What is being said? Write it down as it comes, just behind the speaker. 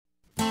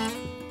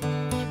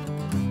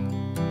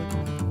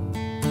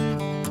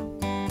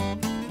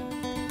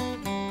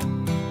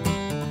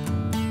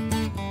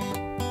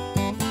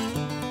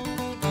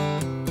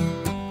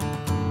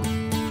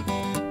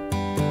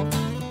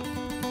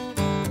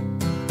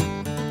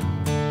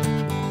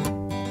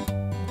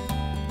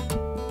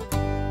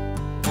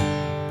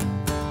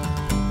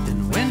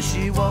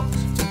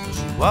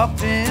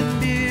walked in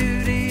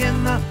beauty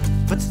in the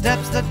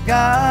footsteps that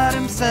God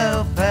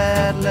himself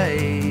had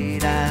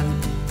laid. And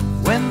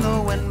when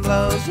the wind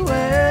blows,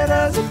 where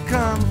does it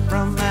come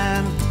from?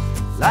 And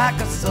like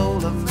a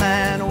soul of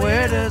man,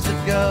 where does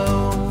it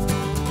go?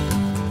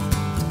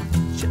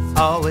 She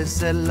always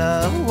said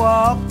love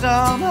walked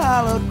on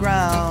hallowed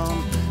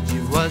ground. She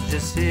was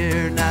just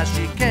here, now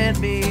she can't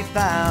be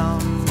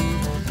found.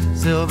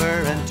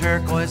 Silver and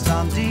turquoise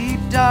on deep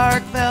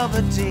dark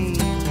velveteen.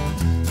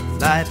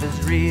 Life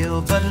is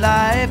real, but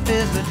life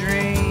is a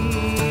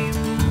dream.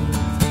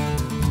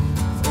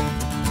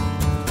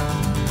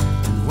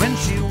 When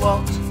she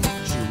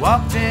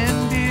walked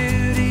in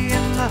beauty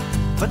in the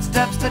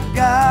footsteps that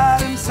God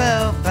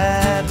himself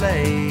had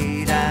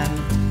laid. And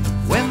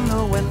when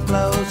the wind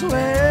blows,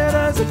 where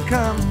does it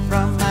come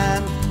from?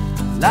 And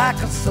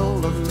like a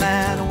soul of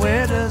man,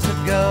 where does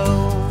it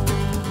go?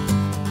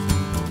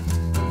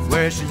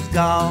 Where she's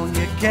gone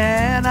you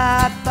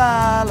cannot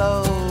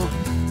follow,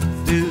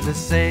 through the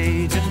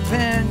sage and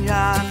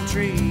pinyon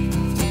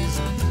trees,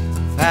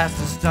 past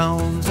the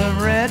stones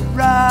of Red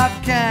Rock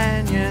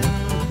Canyon,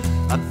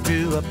 up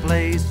to a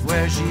place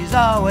where she's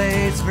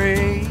always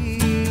free.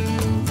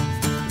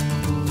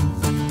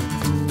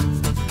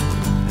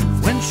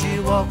 And when she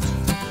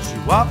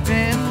walked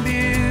in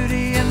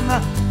beauty in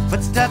the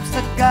footsteps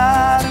that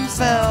God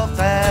himself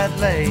had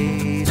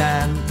laid.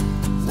 And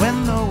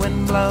when the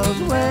wind blows,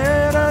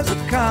 where does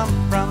it come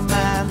from?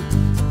 And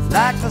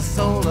like the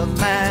soul of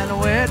man,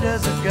 where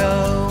does it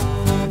go?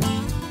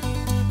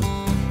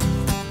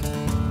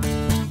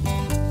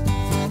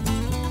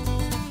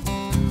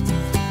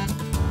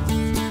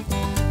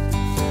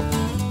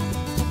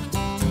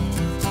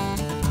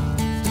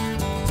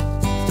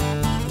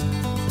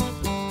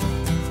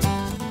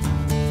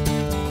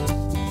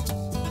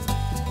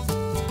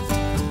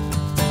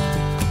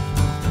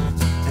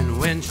 And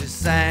when she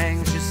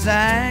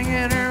sang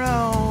in her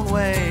own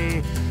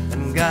way,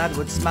 and God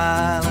would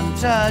smile and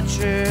touch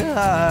her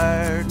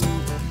heart.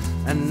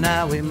 And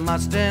now we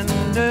must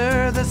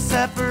endure the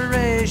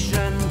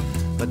separation,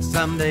 but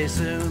someday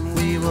soon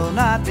we will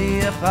not be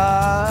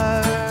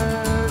apart.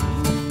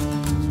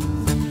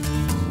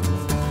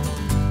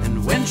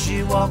 And when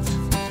she walked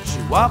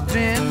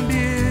in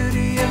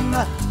beauty in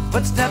the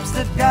footsteps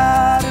that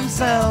God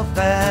himself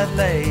had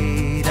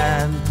laid.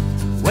 And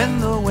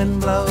when the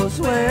wind blows,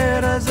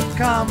 where does it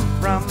come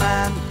from?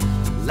 And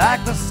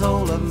like the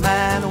soul of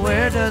man,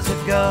 where does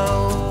it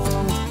go?